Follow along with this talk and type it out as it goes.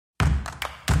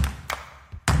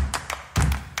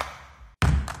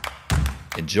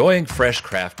Enjoying fresh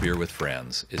craft beer with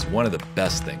friends is one of the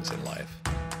best things in life.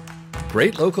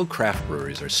 Great local craft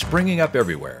breweries are springing up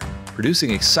everywhere,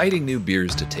 producing exciting new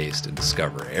beers to taste and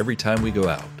discover every time we go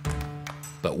out.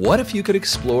 But what if you could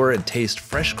explore and taste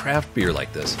fresh craft beer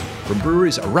like this from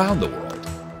breweries around the world?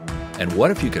 And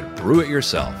what if you could brew it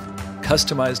yourself,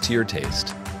 customized to your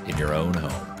taste, in your own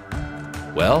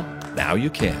home? Well, now you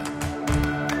can.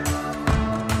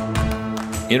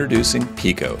 Introducing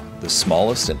Pico, the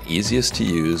smallest and easiest to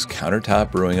use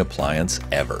countertop brewing appliance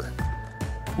ever.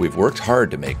 We've worked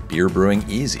hard to make beer brewing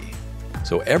easy,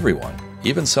 so everyone,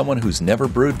 even someone who's never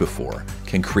brewed before,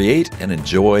 can create and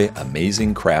enjoy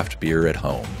amazing craft beer at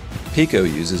home. Pico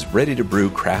uses ready-to-brew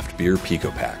craft beer Pico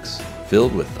packs,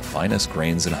 filled with the finest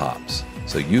grains and hops,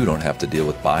 so you don't have to deal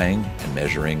with buying and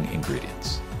measuring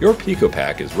ingredients. Your Pico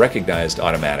pack is recognized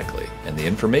automatically, and the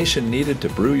information needed to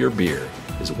brew your beer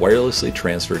is wirelessly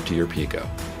transferred to your Pico.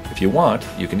 If you want,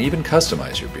 you can even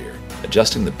customize your beer,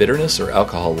 adjusting the bitterness or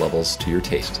alcohol levels to your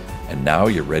taste. And now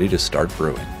you're ready to start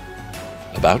brewing.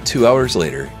 About 2 hours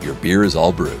later, your beer is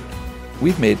all brewed.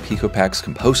 We've made Pico packs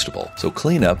compostable, so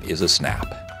cleanup is a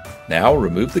snap. Now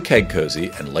remove the keg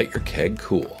cozy and let your keg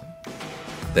cool.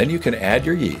 Then you can add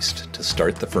your yeast to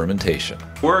start the fermentation.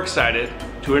 We're excited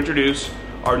to introduce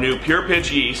our new pure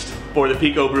pitch yeast for the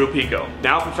PicoBrew Pico.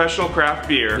 Now professional craft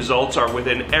beer results are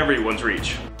within everyone's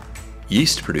reach.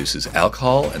 Yeast produces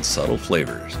alcohol and subtle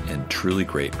flavors in truly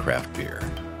great craft beer.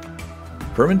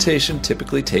 Fermentation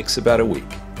typically takes about a week.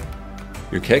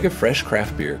 Your keg of fresh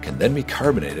craft beer can then be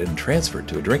carbonated and transferred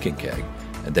to a drinking keg,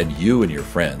 and then you and your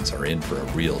friends are in for a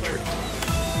real treat.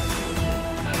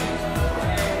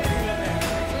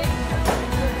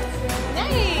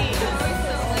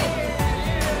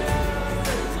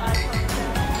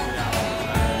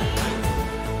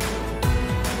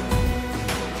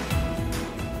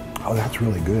 Oh, that's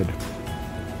really good.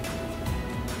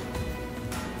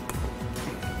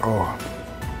 Oh.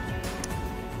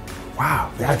 Wow,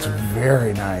 that's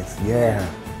very nice, yeah.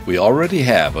 We already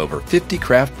have over 50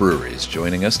 craft breweries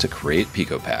joining us to create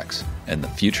Pico packs, and the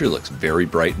future looks very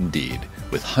bright indeed,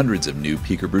 with hundreds of new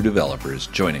PicoBrew developers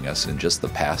joining us in just the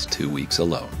past 2 weeks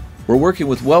alone. We're working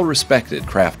with well-respected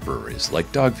craft breweries like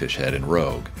Dogfish Head and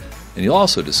Rogue, and you'll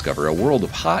also discover a world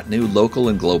of hot new local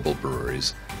and global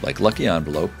breweries like Lucky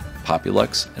Envelope,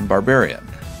 Populux, and Barbarian,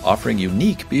 offering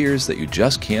unique beers that you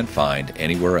just can't find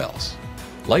anywhere else.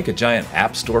 Like a giant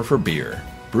app store for beer,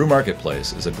 Brew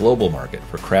Marketplace is a global market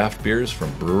for craft beers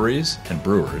from breweries and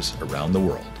brewers around the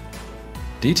world.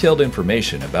 Detailed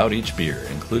information about each beer,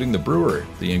 including the brewer,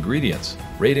 the ingredients,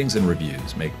 ratings, and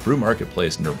reviews, make Brew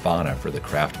Marketplace nirvana for the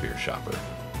craft beer shopper.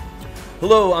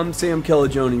 Hello, I'm Sam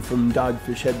Calagione from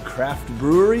Dogfish Head Craft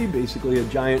Brewery, basically a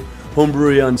giant home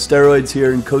brewery on steroids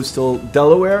here in coastal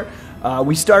Delaware.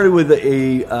 We started with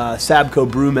a Sabco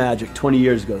Brew Magic 20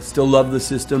 years ago. Still love the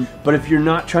system, but if you're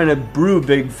not trying to brew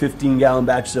big 15-gallon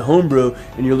batches of homebrew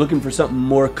and you're looking for something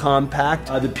more compact,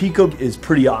 the Pico is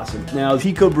pretty awesome. Now,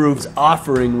 PicoBrew is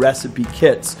offering recipe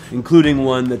kits, including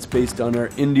one that's based on our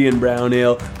Indian Brown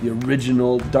Ale, the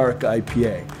original dark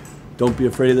IPA. Don't be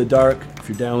afraid of the dark. If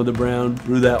you're down with the brown,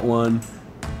 brew that one.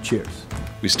 Cheers.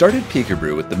 We started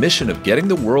PicoBrew with the mission of getting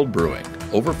the world brewing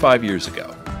over 5 years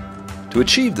ago. To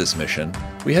achieve this mission,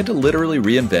 we had to literally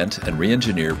reinvent and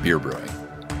re-engineer beer brewing.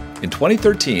 In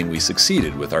 2013, we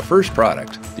succeeded with our first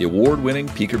product, the award-winning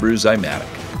PicoBrew Zymatic.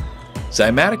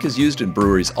 Zymatic is used in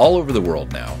breweries all over the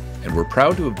world now, and we're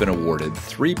proud to have been awarded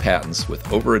 3 patents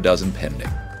with over a dozen pending.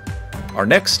 Our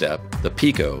next step, the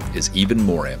Pico, is even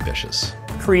more ambitious.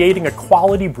 Creating a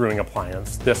quality brewing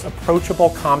appliance this approachable,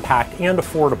 compact, and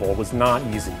affordable was not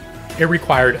easy. It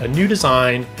required a new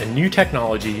design, a new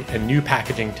technology, and new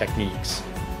packaging techniques.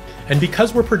 And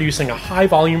because we're producing a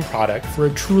high-volume product for a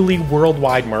truly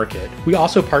worldwide market, we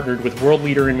also partnered with world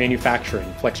leader in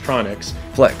manufacturing, Flextronics.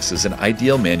 Flex is an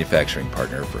ideal manufacturing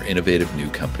partner for innovative new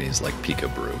companies like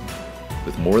PicoBrew.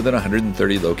 With more than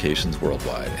 130 locations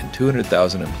worldwide and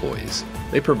 200,000 employees,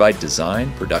 they provide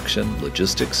design, production,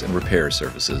 logistics, and repair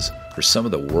services for some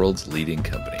of the world's leading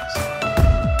companies.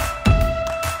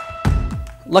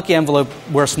 Lucky Envelope,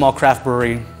 we're a small craft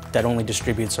brewery that only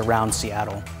distributes around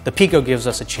Seattle. The Pico gives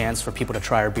us a chance for people to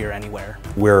try our beer anywhere.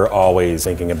 We're always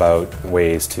thinking about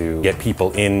ways to get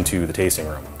people into the tasting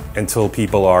room. Until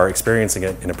people are experiencing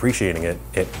it and appreciating it,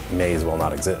 it may as well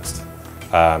not exist.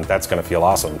 That's going to feel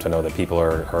awesome to know that people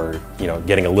are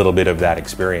getting a little bit of that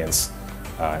experience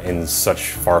in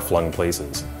such far-flung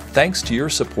places. Thanks to your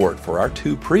support for our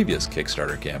 2 previous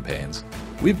Kickstarter campaigns,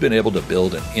 we've been able to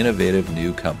build an innovative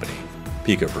new company,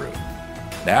 PicoBrew.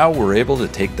 Now we're able to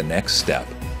take the next step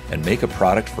and make a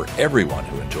product for everyone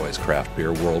who enjoys craft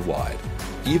beer worldwide,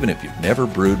 even if you've never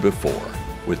brewed before.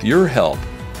 With your help,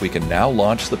 we can now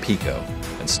launch the Pico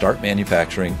and start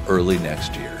manufacturing early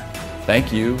next year.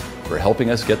 Thank you for helping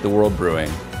us get the world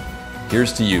brewing.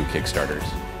 Here's to you, Kickstarters.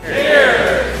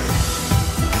 Cheers!